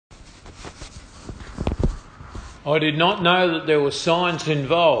I did not know that there was science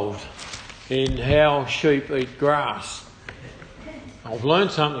involved in how sheep eat grass. I've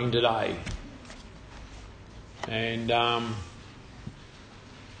learned something today. And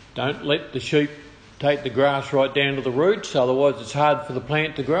don't let the sheep take the grass right down to the roots, otherwise it's hard for the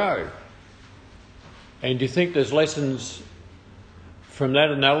plant to grow. And do you think there's lessons from that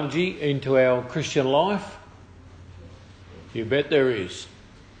analogy into our Christian life? You bet there is.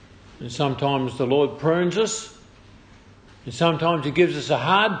 And sometimes the Lord prunes us, and sometimes He gives us a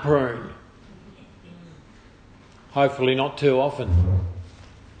hard prune. Hopefully not too often.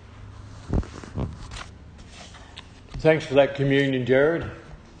 Thanks for that communion, Jared.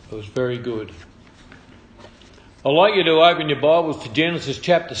 It was very good. I'd like you to open your Bibles to Genesis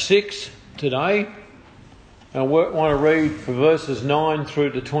chapter 6 today. And I want to read from verses 9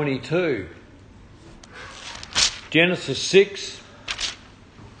 through to 22. Genesis 6,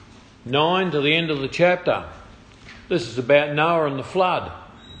 9 to the end of the chapter. This is about Noah and the flood.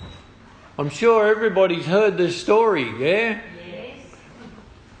 I'm sure everybody's heard this story, yeah? Yes.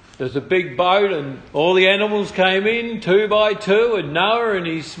 There's a big boat and all the animals came in 2 by 2, and Noah and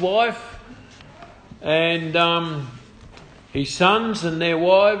his wife and his sons and their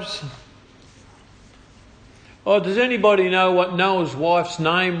wives. Oh, does anybody know what Noah's wife's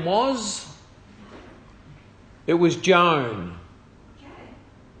name was? It was Joan.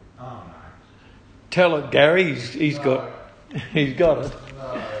 Oh, no. Tell it, Gary. He's got it.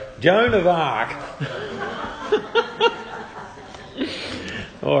 No. Joan of Arc.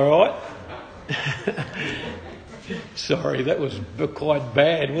 All right. Sorry, that was quite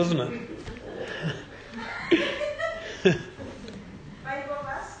bad, wasn't it?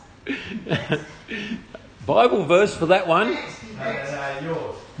 Bible verse for that one?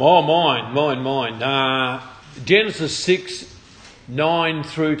 Yours. Oh, mine. Genesis 6, 9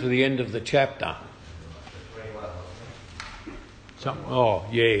 through to the end of the chapter. Oh,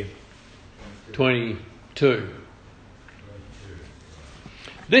 yeah. 22.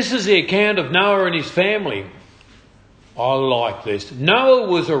 This is the account of Noah and his family. I like this. Noah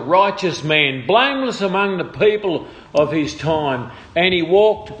was a righteous man, blameless among the people of his time, and he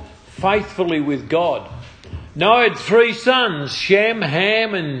walked faithfully with God. Noah had 3 sons, Shem,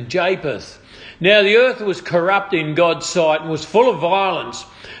 Ham and Japheth. Now the earth was corrupt in God's sight and was full of violence.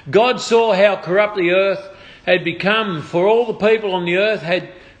 God saw how corrupt the earth had become, for all the people on the earth had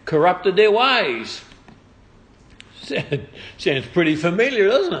corrupted their ways. Sounds pretty familiar,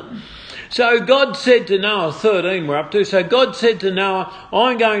 doesn't it? So God said to Noah, 13 we're up to, so God said to Noah,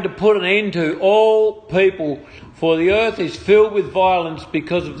 I'm going to put an end to all people, for the earth is filled with violence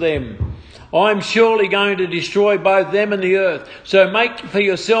because of them. I'm surely going to destroy both them and the earth. So make for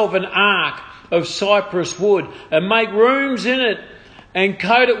yourself an ark of cypress wood and make rooms in it and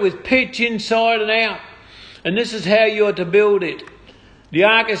coat it with pitch inside and out. And this is how you are to build it. The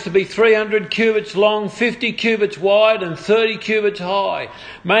ark is to be 300 cubits long, 50 cubits wide and 30 cubits high.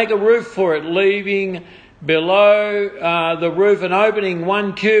 Make a roof for it, leaving below the roof an opening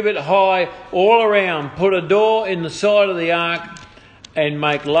 1 cubit high all around. Put a door in the side of the ark and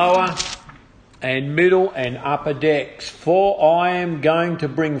make lower and middle and upper decks. For I am going to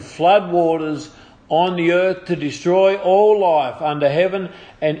bring flood waters on the earth to destroy all life under heaven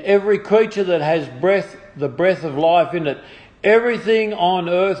and every creature that has breath, the breath of life in it. Everything on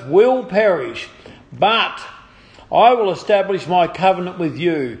earth will perish, but I will establish my covenant with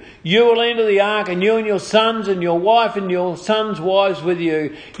you. You will enter the ark, and you and your sons and your wife and your sons' wives with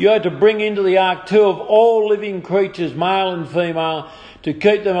you. You are to bring into the ark 2 of all living creatures, male and female, to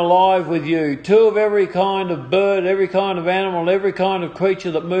keep them alive with you. 2 of every kind of bird, every kind of animal, every kind of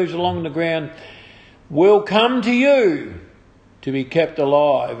creature that moves along the ground will come to you to be kept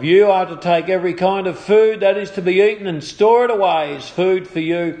alive. You are to take every kind of food that is to be eaten and store it away as food for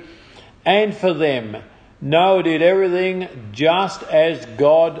you and for them. Noah did everything just as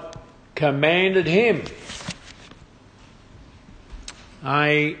God commanded him.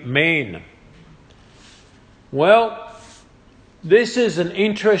 Amen. Well, this is an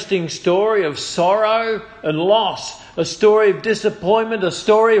interesting story of sorrow and loss, a story of disappointment, a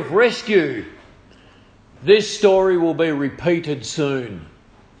story of rescue. This story will be repeated soon.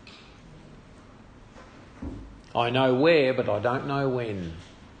 I know where, but I don't know when.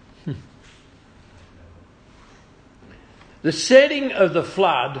 The setting of the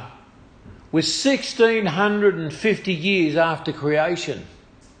flood was 1650 years after creation.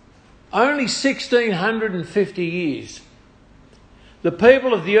 Only 1650 years. The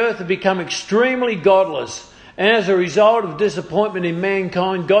people of the earth have become extremely godless, and as a result of disappointment in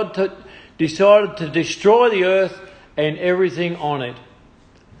mankind, God decided to destroy the earth and everything on it.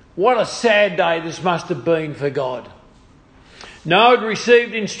 What a sad day this must have been for God. Noah had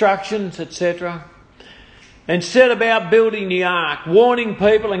received instructions, etc., and set about building the ark, warning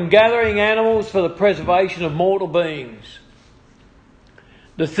people and gathering animals for the preservation of mortal beings.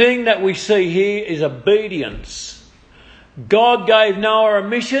 The thing that we see here is obedience. God gave Noah a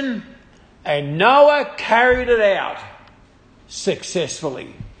mission, and Noah carried it out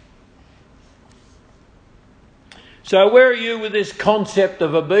successfully. So where are you with this concept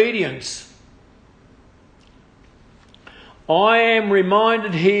of obedience? I am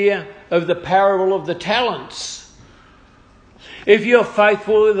reminded here of the parable of the talents. If you're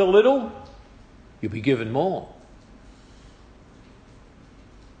faithful with a little, you'll be given more.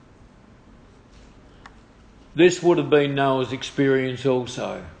 This would have been Noah's experience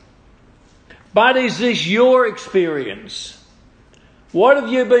also. But is this your experience? What have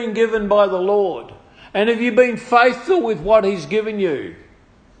you been given by the Lord? And have you been faithful with what He's given you?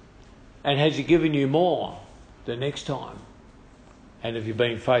 And has He given you more the next time? And have you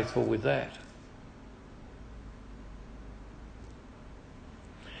been faithful with that?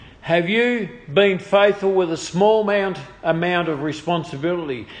 Have you been faithful with a small amount of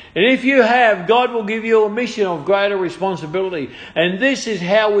responsibility? And if you have, God will give you a mission of greater responsibility. And this is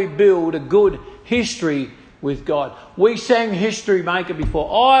how we build a good history with God. We sang History Maker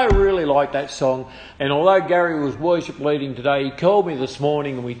before. I really like that song. And although Gary was worship leading today, he called me this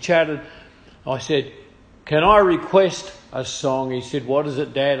morning and we chatted. I said, can I request a song? He said, what is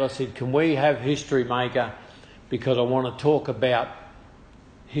it, Dad? I said, can we have History Maker? Because I want to talk about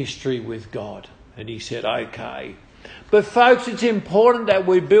history with God. And he said, okay. But folks, it's important that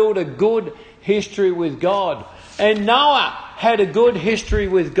we build a good history with God. And Noah had a good history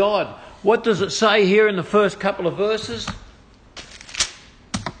with God. What does it say here in the first couple of verses?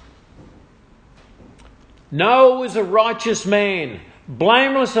 Noah was a righteous man,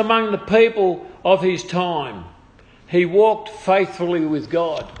 blameless among the people of his time. He walked faithfully with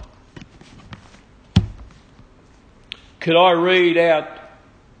God. Could I read out?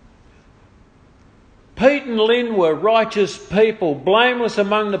 Pete and Lynn were righteous people, blameless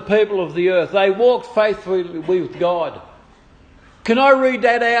among the people of the earth. They walked faithfully with God. Can I read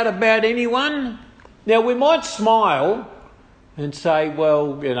that out about anyone? Now, we might smile and say,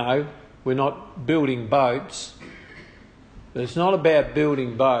 well, we're not building boats. But it's not about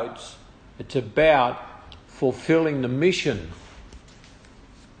building boats. It's about fulfilling the mission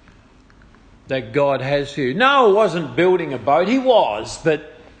that God has for you. Noah wasn't building a boat. He was,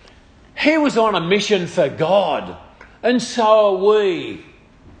 but he was on a mission for God. And so are we.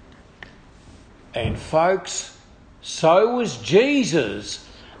 And folks, so was Jesus.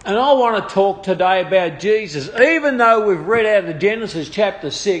 And I want to talk today about Jesus. Even though we've read out of Genesis chapter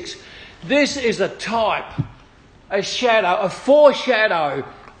 6, this is a type, a shadow, a foreshadow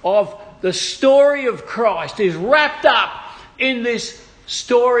of the story of Christ is wrapped up in this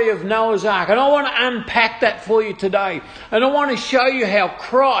story of Noah's Ark. And I want to unpack that for you today. And I want to show you how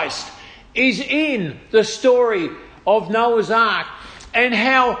Christ is in the story of Noah's Ark and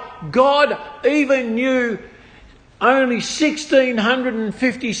how God even knew only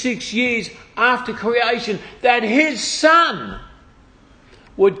 1656 years after creation that His Son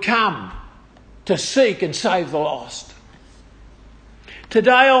would come to seek and save the lost.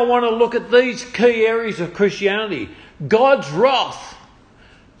 Today I want to look at these key areas of Christianity. God's wrath.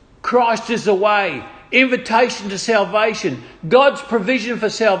 Christ is the way. Invitation to salvation. God's provision for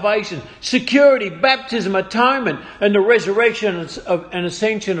salvation. Security, baptism, atonement, and the resurrection and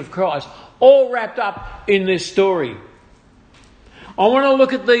ascension of Christ. All wrapped up in this story. I want to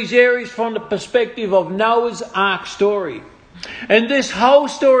look at these areas from the perspective of Noah's Ark story. And this whole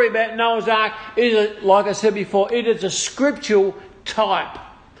story about Noah's Ark is, like I said before, it is a scriptural type.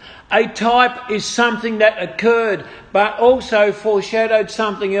 A type is something that occurred but also foreshadowed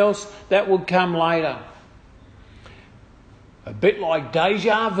something else that would come later. A bit like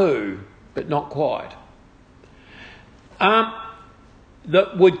deja vu, but not quite.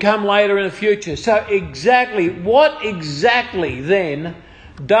 That would come later in the future. So what exactly then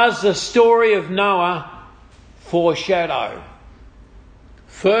does the story of Noah foreshadow?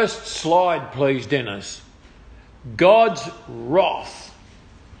 First slide, please, Dennis. God's wrath.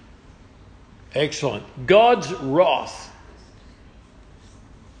 Excellent. God's wrath.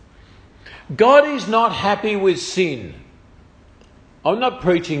 God is not happy with sin. I'm not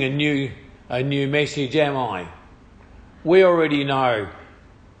preaching a new message, am I? We already know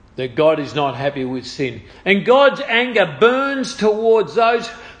that God is not happy with sin. And God's anger burns towards those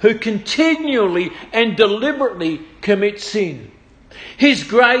who continually and deliberately commit sin. His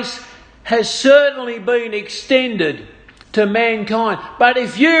grace has certainly been extended to mankind. But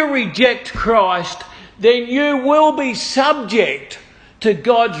if you reject Christ, then you will be subject to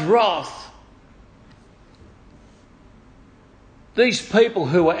God's wrath. These people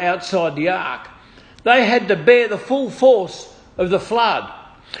who were outside the ark, they had to bear the full force of the flood.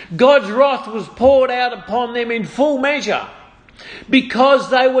 God's wrath was poured out upon them in full measure because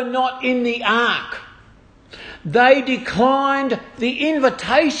they were not in the ark. They declined the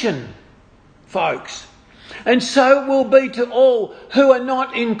invitation, folks. And so it will be to all who are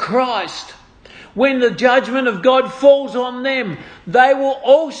not in Christ. When the judgment of God falls on them, they will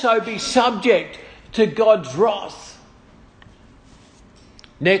also be subject to God's wrath.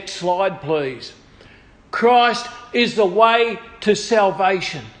 Next slide, please. Christ is the way to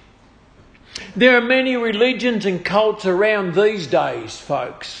salvation. There are many religions and cults around these days,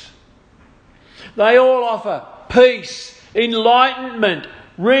 folks. They all offer peace, enlightenment,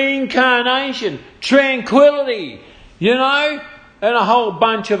 reincarnation, tranquility, and a whole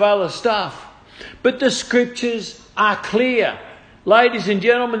bunch of other stuff. But the scriptures are clear. Ladies and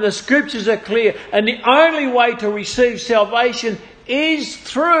gentlemen, the scriptures are clear. And the only way to receive salvation is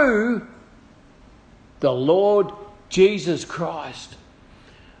through the Lord Jesus Christ.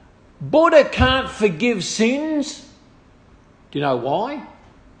 Buddha can't forgive sins. Do you know why?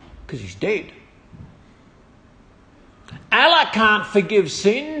 Because he's dead. Allah can't forgive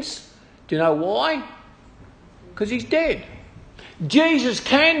sins. Do you know why? Because he's dead. Jesus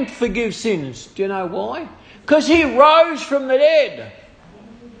can forgive sins. Do you know why? Because he rose from the dead.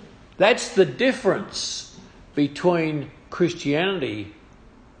 That's the difference between Christianity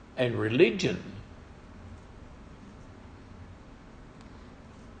and religion.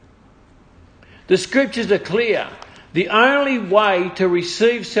 The scriptures are clear. The only way to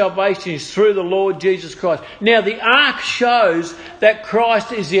receive salvation is through the Lord Jesus Christ. Now, the ark shows that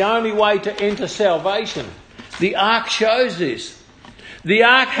Christ is the only way to enter salvation. The ark shows this. The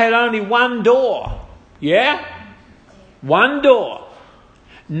ark had only one door. Yeah? One door.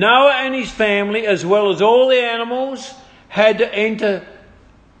 Noah and his family, as well as all the animals, had to enter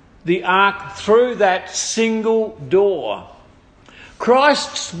the ark through that single door.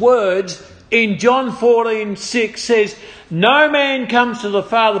 Christ's words in John 14:6 says, "No man comes to the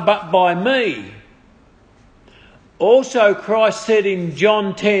Father but by me." Also Christ said in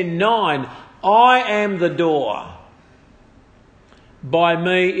John 10:9, "I am the door. By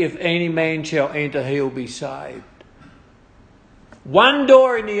me, if any man shall enter, he'll be saved." One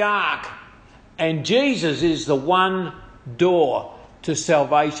door in the ark, and Jesus is the one door to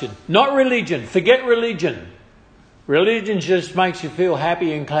salvation. Not religion. Forget religion. Religion just makes you feel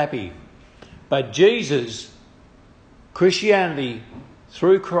happy and clappy. But Jesus, Christianity,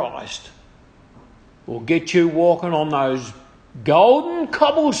 through Christ, will get you walking on those golden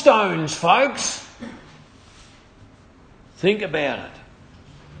cobblestones, folks. Think about it.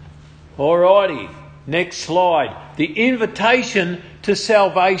 Alrighty, next slide. The invitation to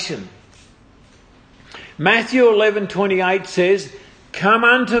salvation. Matthew 11:28 says, "Come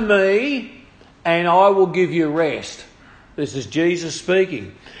unto me, and I will give you rest." This is Jesus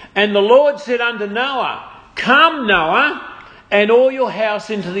speaking. "And the Lord said unto Noah, Come, Noah, and all your house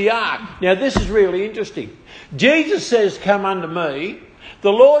into the ark." Now this is really interesting. Jesus says, "Come unto me."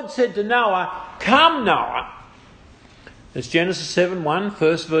 The Lord said to Noah, "Come, Noah." It's Genesis 7:1,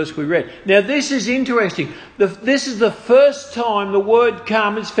 first verse we read. Now this is interesting. This is the first time the word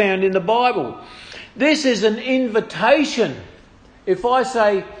 "come" is found in the Bible. This is an invitation. If I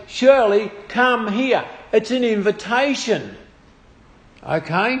say, "Shirley, come here," it's an invitation.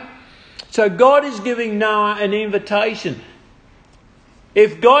 Okay? So God is giving Noah an invitation.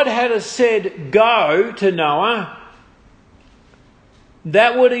 If God had said go to Noah,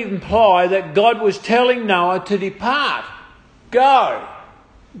 that would imply that God was telling Noah to depart. Go.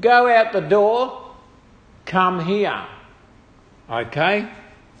 Go out the door. Come here. Okay?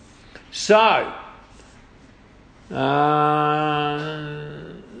 So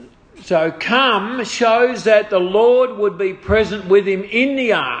come shows that the Lord would be present with him in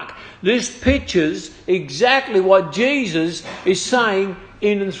the ark. This pictures exactly what Jesus is saying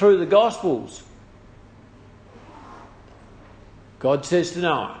in and through the Gospels. God says to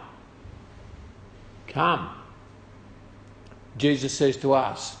Noah, "Come." Jesus says to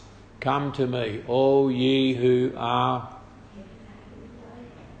us, "Come to me, all ye who are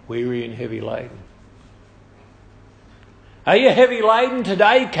weary and heavy laden." Are you heavy laden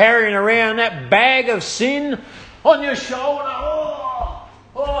today, carrying around that bag of sin on your shoulder?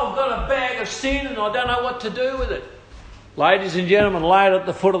 I've got a bag of sin and I don't know what to do with it. Ladies and gentlemen, lay it at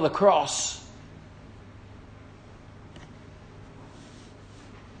the foot of the cross.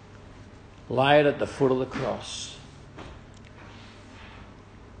 Lay it at the foot of the cross.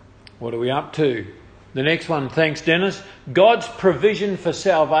 What are we up to? The next one, thanks Dennis. God's provision for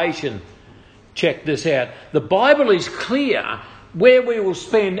salvation. Check this out. The Bible is clear where we will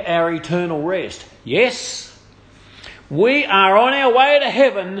spend our eternal rest. Yes, we are on our way to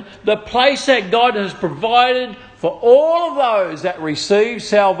heaven, the place that God has provided for all of those that receive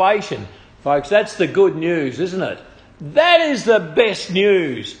salvation. Folks, that's the good news, isn't it? That is the best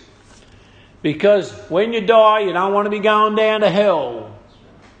news. Because when you die, you don't want to be going down to hell.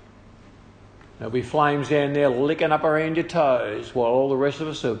 There'll be flames down there licking up around your toes while all the rest of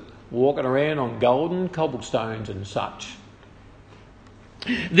us are walking around on golden cobblestones and such.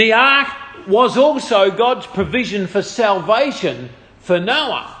 The ark was also God's provision for salvation for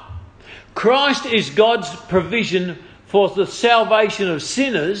Noah. Christ is God's provision for the salvation of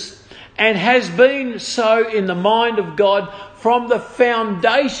sinners and has been so in the mind of God from the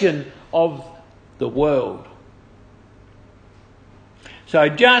foundation of the world. So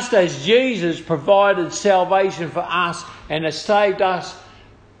just as Jesus provided salvation for us and has saved us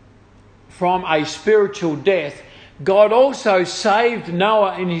from a spiritual death, God also saved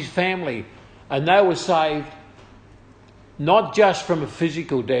Noah and his family, and they were saved not just from a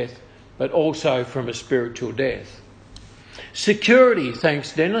physical death, but also from a spiritual death. Security,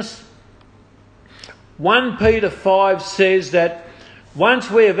 thanks Dennis. 1 Peter 5 says that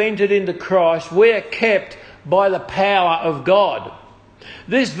once we have entered into Christ, we are kept by the power of God.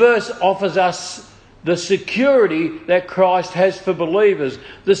 This verse offers us the security that Christ has for believers,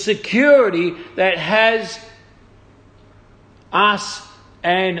 the security that has us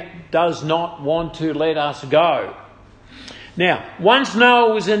and does not want to let us go. Now, once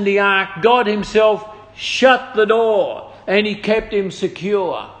Noah was in the ark, God himself shut the door and he kept him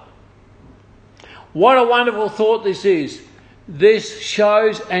secure. What a wonderful thought this is. This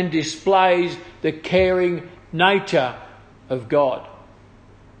shows and displays the caring nature of God.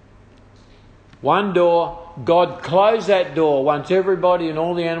 One door, God closed that door. Once everybody and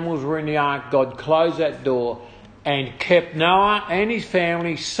all the animals were in the ark, God closed that door and kept Noah and his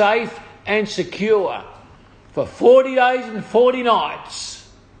family safe and secure for 40 days and 40 nights.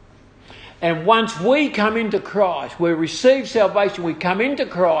 And once we come into Christ, we receive salvation, we come into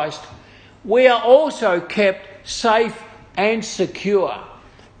Christ, we are also kept safe and secure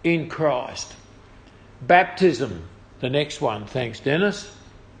in Christ. Baptism, the next one. Thanks, Dennis.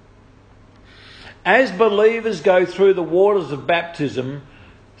 As believers go through the waters of baptism,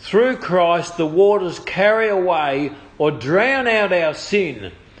 through Christ the waters carry away or drown out our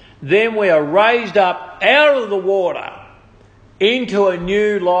sin. Then we are raised up out of the water into a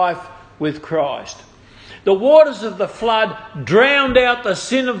new life with Christ. The waters of the flood drowned out the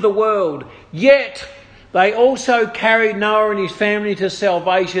sin of the world, yet they also carried Noah and his family to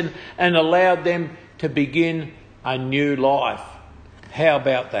salvation and allowed them to begin a new life. How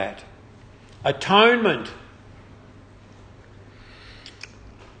about that? Atonement.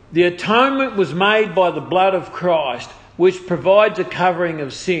 The atonement was made by the blood of Christ, which provides a covering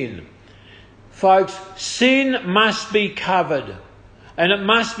of sin. Folks, sin must be covered, and it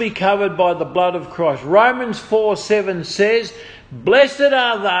must be covered by the blood of Christ. Romans 4:7 says, "Blessed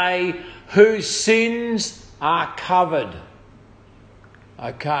are they whose sins are covered."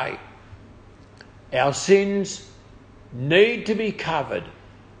 Okay. Our sins need to be covered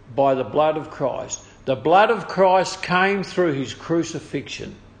by the blood of Christ. The blood of Christ came through his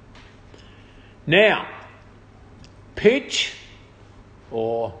crucifixion. Now, pitch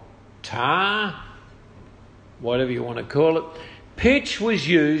or tar, whatever you want to call it, pitch was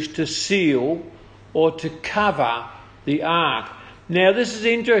used to seal or to cover the ark. Now, this is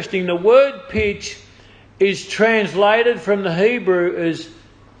interesting. The word pitch is translated from the Hebrew as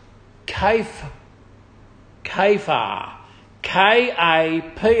kaphar, Kaphar,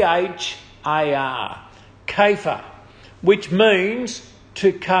 Kaphar, which means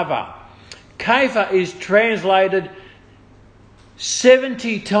to cover. Kaphar is translated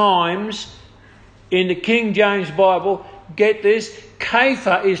 70 times in the King James Bible. Get this,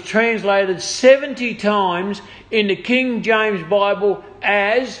 Kaphar is translated 70 times in the King James Bible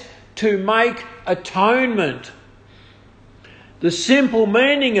as to make atonement. The simple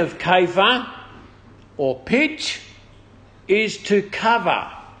meaning of Kaphar or pitch is to cover.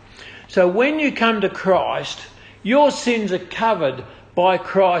 So when you come to Christ, your sins are covered by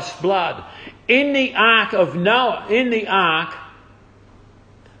Christ's blood. In the ark of Noah,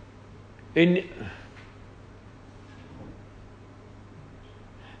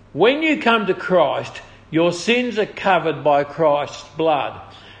 when you come to Christ, your sins are covered by Christ's blood.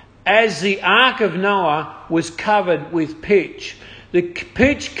 As the ark of Noah was covered with pitch. The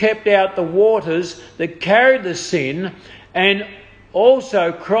pitch kept out the waters that carried the sin, and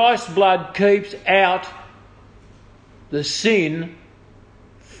also Christ's blood keeps out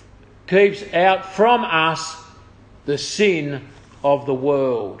from us the sin of the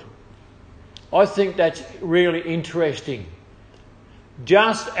world. I think that's really interesting.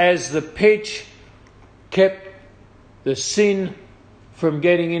 Just as the pitch kept the sin from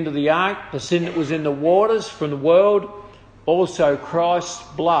getting into the ark, the sin that was in the waters from the world, also Christ's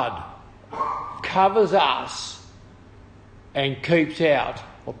blood covers us and keeps out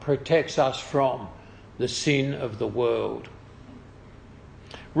or protects us from the sin of the world.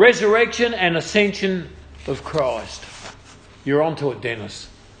 Resurrection and ascension of Christ. You're onto it, Dennis.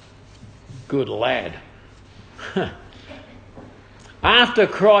 Good lad. After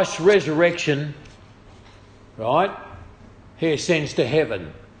Christ's resurrection, right, he ascends to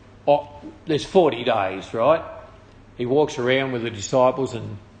heaven. Oh, there's 40 days, right? He walks around with the disciples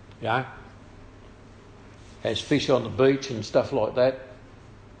and, has fish on the beach and stuff like that.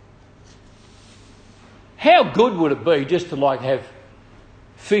 How good would it be just to have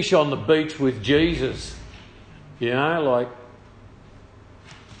fish on the beach with Jesus? G'day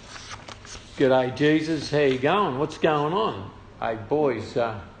Jesus, how you going? What's going on? Hey boys,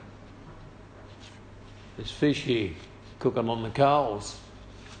 there's fish here cooking on the coals.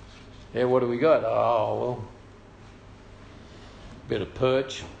 Yeah, what do we got? Oh, well, bit of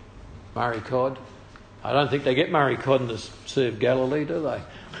perch, Murray cod. I don't think they get Murray cod in the Sea of Galilee, do they?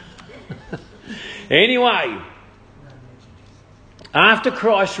 Anyway, after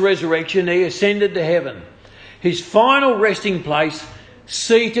Christ's resurrection, he ascended to heaven. His final resting place,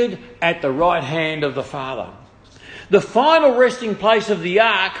 seated at the right hand of the Father. The final resting place of the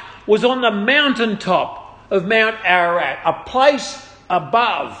ark was on the mountaintop of Mount Ararat, a place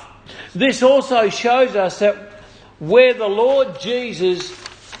above. This also shows us that where the Lord Jesus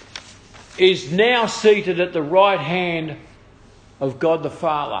is now seated at the right hand of God the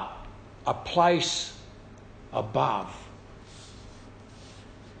Father, a place above.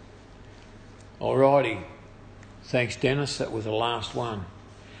 Alrighty. Thanks, Dennis. That was the last one.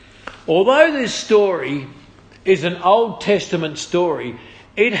 Although this story is an Old Testament story,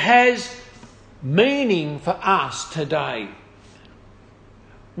 it has meaning for us today.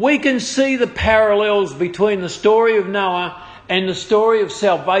 We can see the parallels between the story of Noah and the story of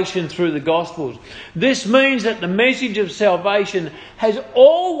salvation through the Gospels. This means that the message of salvation has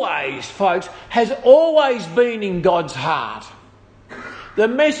always been in God's heart. The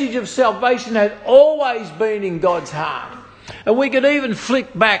message of salvation has always been in God's heart. And we could even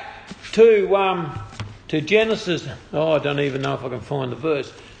flick back to Genesis. I don't even know if I can find the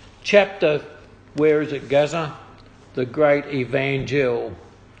verse. Chapter, where is it, Gaza? The great evangel.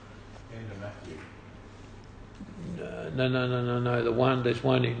 End of Matthew. No. There's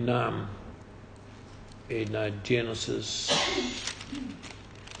one in Genesis.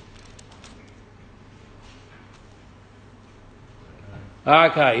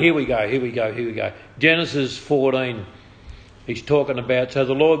 Okay, here we go. Genesis 14. He's talking about, so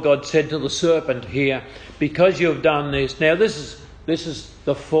the Lord God said to the serpent here, because you have done this. Now this is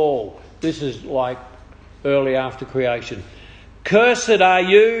the fall. This is like early after creation. Cursed are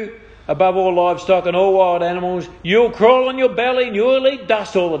you above all livestock and all wild animals. You'll crawl on your belly and you'll eat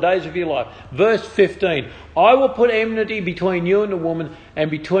dust all the days of your life. Verse 15. I will put enmity between you and the woman and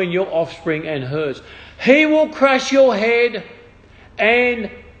between your offspring and hers. He will crush your head and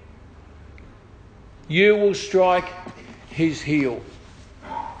you will strike his heel.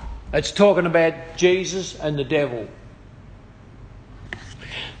 It's talking about Jesus and the devil.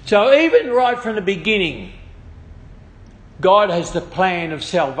 So even right from the beginning, God has the plan of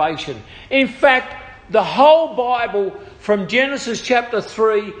salvation. In fact, the whole Bible from Genesis chapter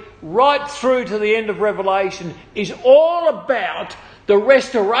 3 right through to the end of Revelation is all about the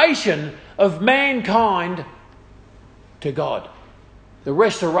restoration of mankind to God. The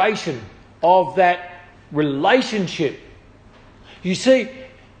restoration of that relationship. You see,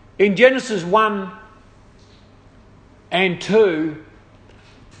 in Genesis 1 and 2,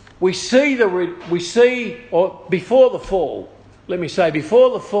 before the fall,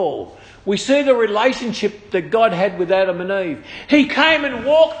 we see the relationship that God had with Adam and Eve. He came and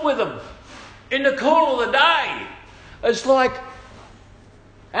walked with them in the cool of the day. It's like,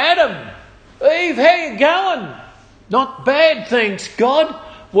 Adam, Eve, how you going? Not bad, thanks God.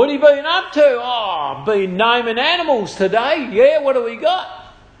 What have you been up to? Oh, I've been naming animals today. Yeah, what do we got?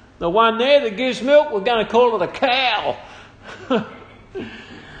 The one there that gives milk, we're going to call it a cow.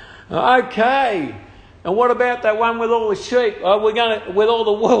 Okay. And what about that one with all the sheep? With all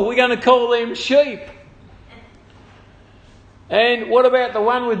the wool, we're going to call them sheep. And what about the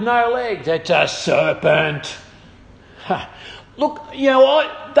one with no legs? It's a serpent. Look,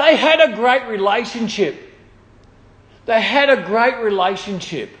 they had a great relationship. They had a great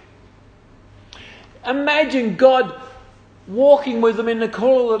relationship. Imagine God walking with them in the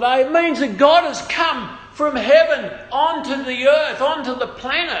cool of the day. It means that God has come from heaven onto the earth, onto the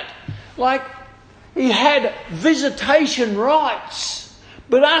planet. Like he had visitation rights.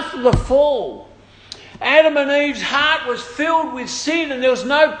 But after the fall, Adam and Eve's heart was filled with sin and there was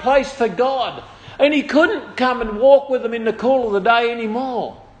no place for God. And he couldn't come and walk with them in the cool of the day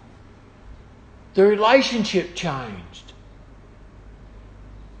anymore. The relationship changed.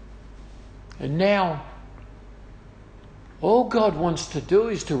 And now, all God wants to do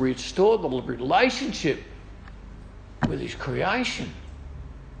is to restore the relationship with his creation.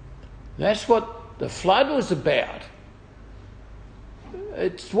 That's what the flood was about.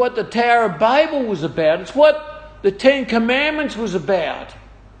 It's what the Tower of Babel was about. It's what the Ten Commandments was about.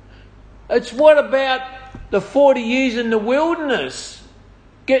 It's what about the 40 years in the wilderness,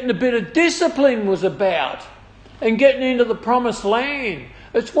 getting a bit of discipline was about, and getting into the promised land.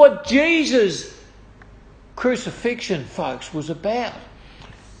 It's what Jesus' crucifixion, folks, was about.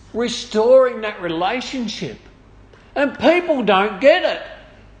 Restoring that relationship. And people don't get it.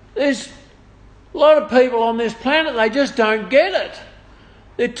 There's a lot of people on this planet, they just don't get it.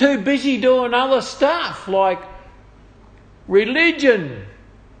 They're too busy doing other stuff like religion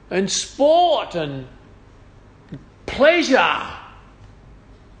and sport and pleasure.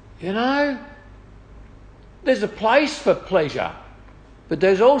 There's a place for pleasure, but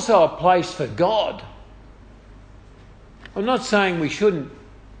there's also a place for God. I'm not saying we shouldn't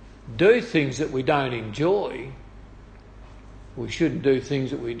do things that we don't enjoy. We shouldn't do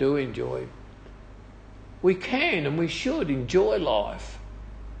things that we do enjoy. We can and we should enjoy life.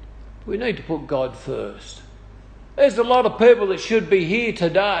 We need to put God first. There's a lot of people that should be here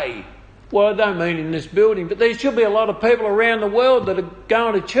today. Well, I don't mean in this building, but there should be a lot of people around the world that are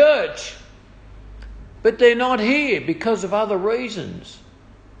going to church. But they're not here because of other reasons.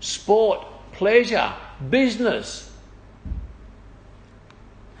 Sport, pleasure, business.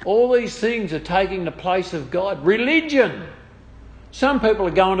 All these things are taking the place of God. Religion. Some people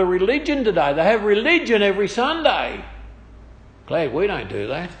are going to religion today. They have religion every Sunday. Glad we don't do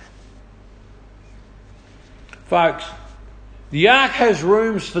that. Folks, the ark has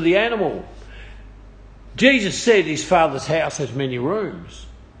rooms for the animal. Jesus said his Father's house has many rooms.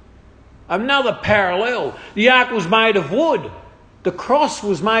 Another parallel. The ark was made of wood. The cross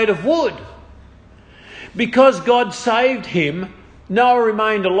was made of wood. Because God saved him, Noah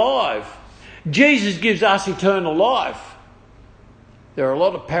remained alive. Jesus gives us eternal life. There are a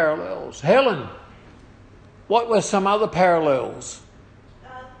lot of parallels. Helen, what were some other parallels? The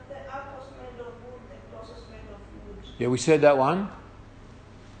ark was made of wood, the cross was made of wood. Yeah, we said that one.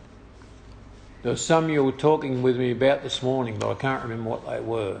 There were some you were talking with me about this morning, but I can't remember what they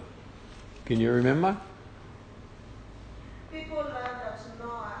were. Can you remember? People learned that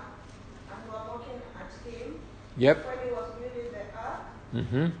Noah and were looking at him Yep. when he was building the ark.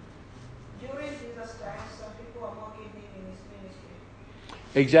 Mm-hmm. During Jesus' time, some people were mocking him in his ministry.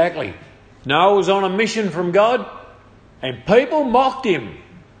 Exactly. Noah was on a mission from God and people mocked him.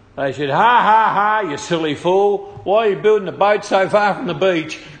 They said, ha, ha, ha, you silly fool. Why are you building a boat so far from the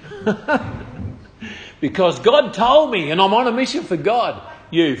beach? Because God told me and I'm on a mission for God.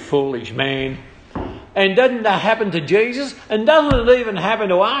 You foolish man. And doesn't that happen to Jesus? And doesn't it even happen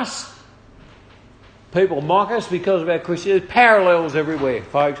to us? People mock us because of our Christianity. There's parallels everywhere,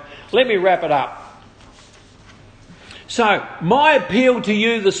 folks. Let me wrap it up. So, my appeal to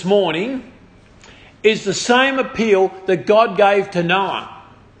you this morning is the same appeal that God gave to Noah.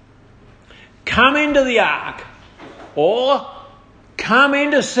 Come into the ark, or come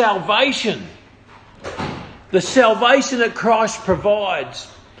into salvation. The salvation that Christ provides.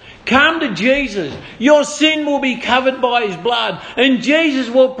 Come to Jesus. Your sin will be covered by his blood, and Jesus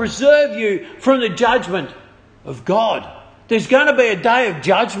will preserve you from the judgment of God. There's going to be a day of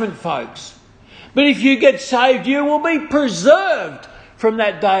judgment, folks. But if you get saved, you will be preserved from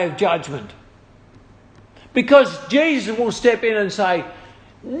that day of judgment. Because Jesus will step in and say,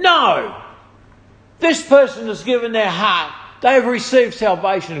 no, this person has given their heart. They have received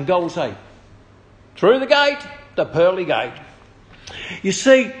salvation. And God will say, through the gate, the pearly gate. You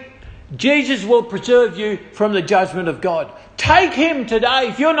see, Jesus will preserve you from the judgment of God. Take him today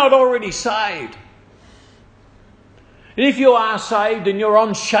if you're not already saved. And if you are saved and you're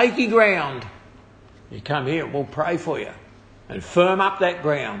on shaky ground, you come here and we'll pray for you and firm up that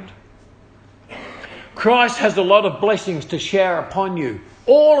ground. Christ has a lot of blessings to shower upon you,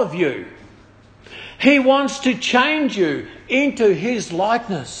 all of you. He wants to change you into his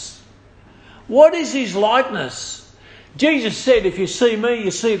likeness. What is his likeness? Jesus said, if you see me,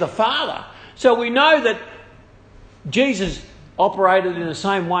 you see the Father. So we know that Jesus operated in the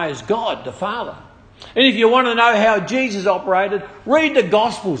same way as God, the Father. And if you want to know how Jesus operated, read the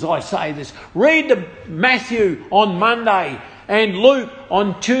Gospels, I say this. Read the Matthew on Monday and Luke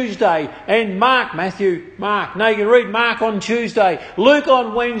on Tuesday and Mark. No, you can read Mark on Tuesday, Luke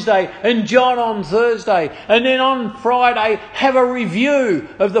on Wednesday and John on Thursday. And then on Friday, have a review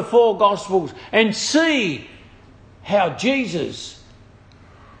of the 4 Gospels and see how Jesus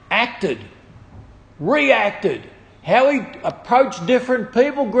acted, reacted, how he approached different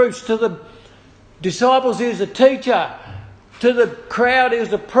people groups. To the disciples, he was a teacher. To the crowd, he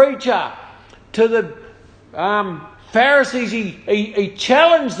was a preacher. To the Pharisees, he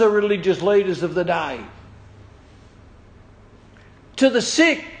challenged the religious leaders of the day. To the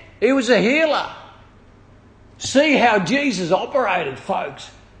sick, he was a healer. See how Jesus operated, folks.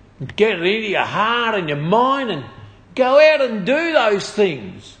 Get it into your heart and your mind and go out and do those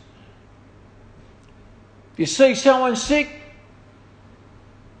things. If you see someone sick,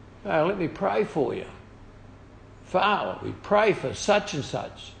 oh, let me pray for you. Father, we pray for such and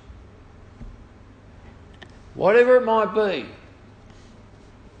such. Whatever it might be.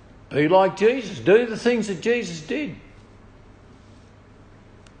 Be like Jesus. Do the things that Jesus did.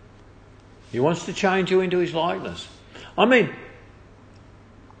 He wants to change you into his likeness. I mean,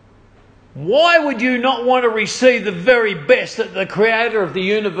 why would you not want to receive the very best that the Creator of the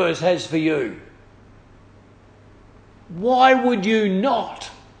universe has for you? Why would you not?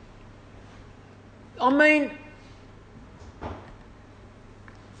 I mean,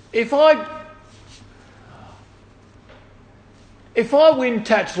 if I win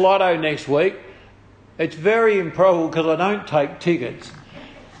Tats Lotto next week, it's very improbable because I don't take tickets.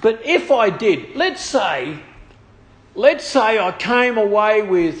 But if I did, let's say I came away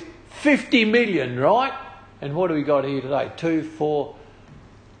with 50 million, right? And what do we got here today? 2, 4,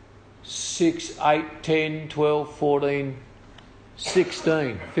 6, 8, 10, 12, 14,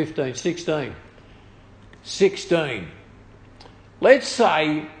 16, 15, 16. 16. Let's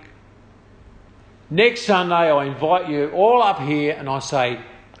say next Sunday I invite you all up here and I say,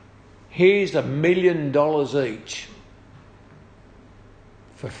 here's $1 million each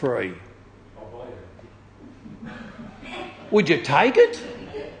for free. Would you take it?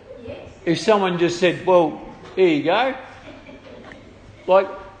 If someone just said, well, here you go. Like,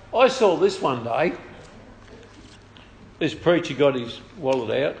 I saw this one day. This preacher got his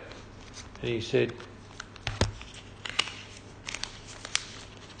wallet out and he said,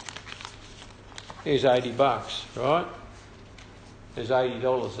 here's $80, right? There's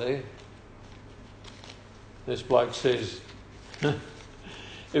 $80 there. This bloke says, if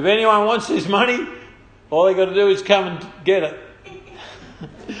anyone wants this money, all they got to do is come and get it.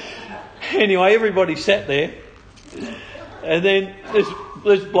 Anyway, everybody sat there. And then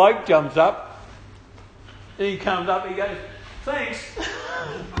this bloke jumps up. And he comes up, he goes, thanks.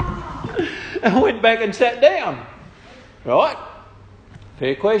 And went back and sat down. Right?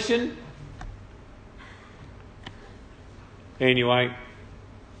 Fair question. Anyway,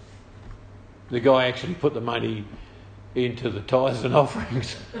 the guy actually put the money into the tithes and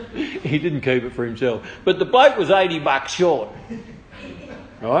offerings. He didn't keep it for himself. But the bloke was $80 short.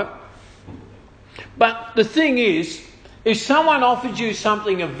 Right? But the thing is, if someone offers you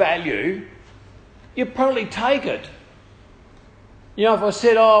something of value, you probably take it. You know, if I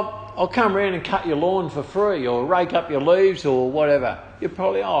said, oh, I'll come around and cut your lawn for free or rake up your leaves or whatever, you're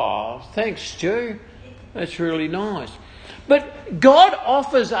probably, oh, thanks, Stu. That's really nice. But God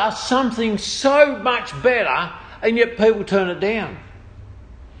offers us something so much better, and yet people turn it down.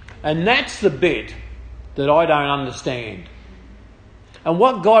 And that's the bit that I don't understand. And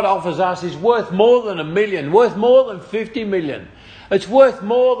what God offers us is worth more than $1 million, worth more than 50 million. It's worth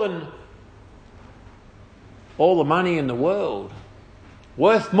more than all the money in the world.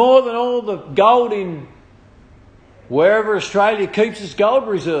 Worth more than all the gold in wherever Australia keeps its gold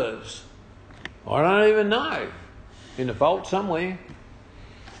reserves. I don't even know. In a vault somewhere.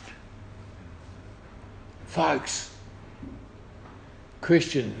 Folks,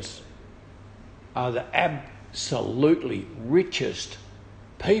 Christians are the absolutely richest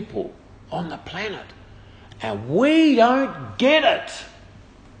people on the planet. And we don't get it.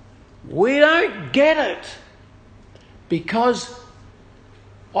 We don't get it. Because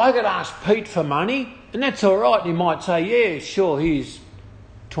I could ask Pete for money, and that's all right. He might say, yeah, sure, here's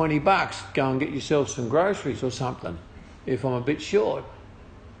 $20. Go and get yourself some groceries or something, if I'm a bit short.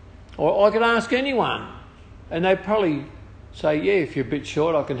 Or I could ask anyone, and they'd probably say, yeah, if you're a bit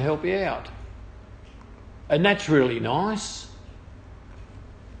short, I can help you out. And that's really nice.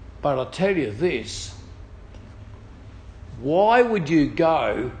 But I'll tell you this, Why would you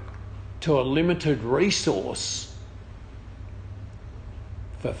go to a limited resource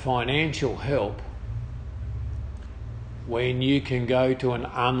for financial help when you can go to an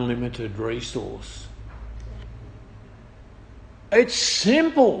unlimited resource? It's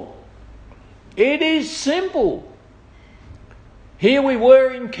simple. It is simple. Here we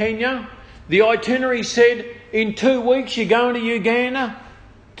were in Kenya. The itinerary said in 2 weeks you're going to Uganda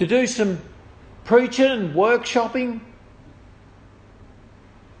to do some preaching and workshopping.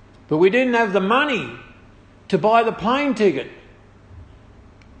 But we didn't have the money to buy the plane ticket.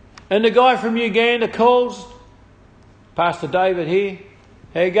 And the guy from Uganda calls, Pastor David here.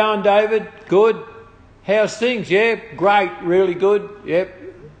 How you going, David? Good. How's things? Yeah, great, really good. Yep.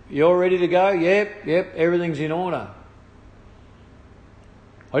 You're ready to go? Yep, everything's in order.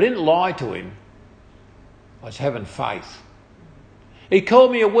 I didn't lie to him. I was having faith. He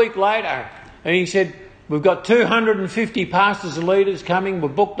called me a week later and he said, we've got 250 pastors and leaders coming.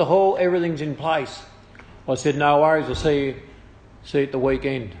 We've booked the hall. Everything's in place. I said, no worries. I'll see you at the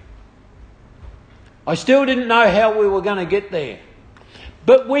weekend. I still didn't know how we were going to get there.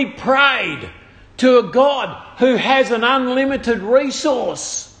 But we prayed to a God who has an unlimited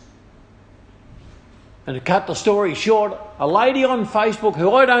resource. And to cut the story short, a lady on Facebook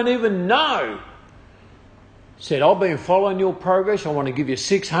who I don't even know said, I've been following your progress. I want to give you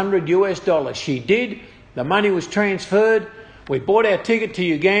 $600. She did. The money was transferred. We bought our ticket to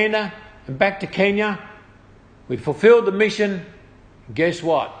Uganda and back to Kenya. We fulfilled the mission. And guess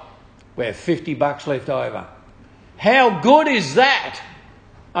what? We have $50 left over. How good is that?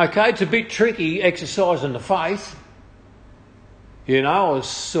 Okay, it's a bit tricky exercising the faith. You know, I was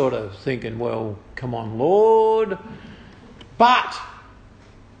sort of thinking, well, come on, Lord. But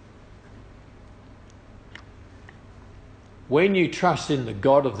when you trust in the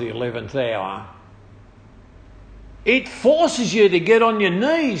God of the 11th hour, it forces you to get on your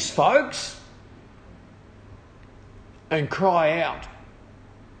knees, folks, and cry out.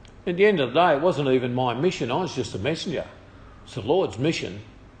 At the end of the day, it wasn't even my mission. I was just a messenger. It's the Lord's mission,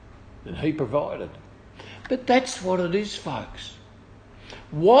 and He provided. But that's what it is, folks.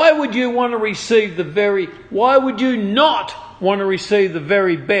 Why would you want to receive why would you not want to receive the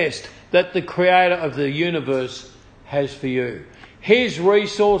very best that the Creator of the universe has for you? His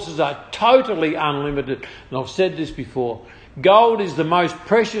resources are totally unlimited. And I've said this before. Gold is the most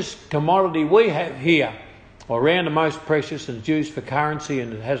precious commodity we have here. Or around the most precious, and it's used for currency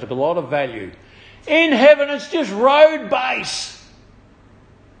and it has a lot of value. In heaven it's just road base.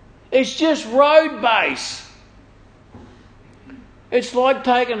 It's just road base. It's like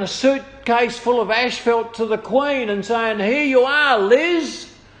taking a suitcase full of asphalt to the Queen and saying, here you are,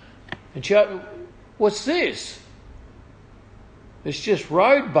 Liz. And she, what's this? It's just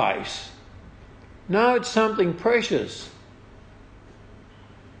road base. No, it's something precious.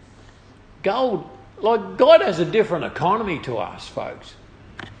 Gold, like God has a different economy to us, folks.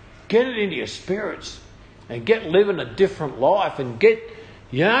 Get it into your spirits and get living a different life and get,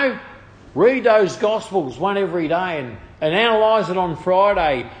 read those Gospels one every day and analyse it on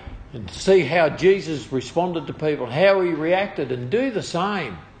Friday and see how Jesus responded to people, how He reacted, and do the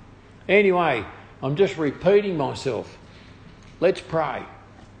same. Anyway, I'm just repeating myself. Let's pray.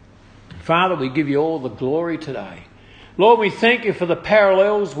 Father, we give you all the glory today. Lord, we thank you for the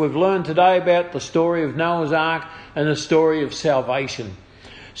parallels we've learned today about the story of Noah's Ark and the story of salvation.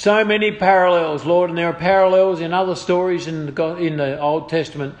 So many parallels, Lord, and there are parallels in other stories in the Old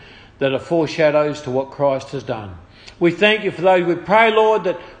Testament that are foreshadows to what Christ has done. We thank you for those. We pray, Lord,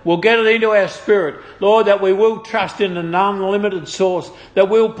 that we'll get it into our spirit. Lord, that we will trust in an unlimited source. That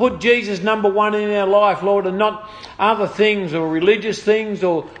we'll put Jesus number one in our life, Lord, and not other things or religious things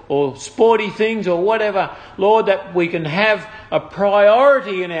or sporty things or whatever. Lord, that we can have a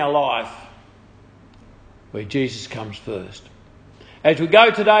priority in our life where Jesus comes first. As we go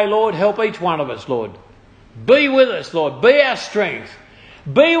today, Lord, help each one of us, Lord. Be with us, Lord. Be our strength.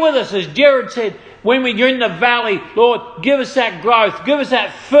 Be with us, as Jared said, when we're in the valley. Lord, give us that growth. Give us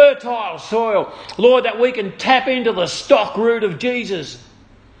that fertile soil. Lord, that we can tap into the stock root of Jesus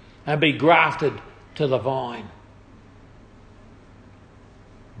and be grafted to the vine.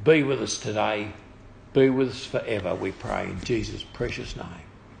 Be with us today. Be with us forever, we pray, in Jesus' precious name.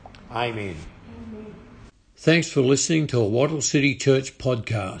 Amen. Thanks for listening to a Wattle City Church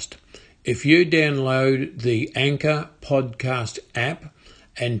podcast. If you download the Anchor podcast app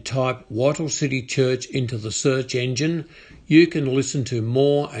and type Wattle City Church into the search engine, you can listen to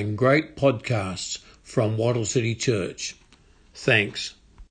more and great podcasts from Wattle City Church. Thanks.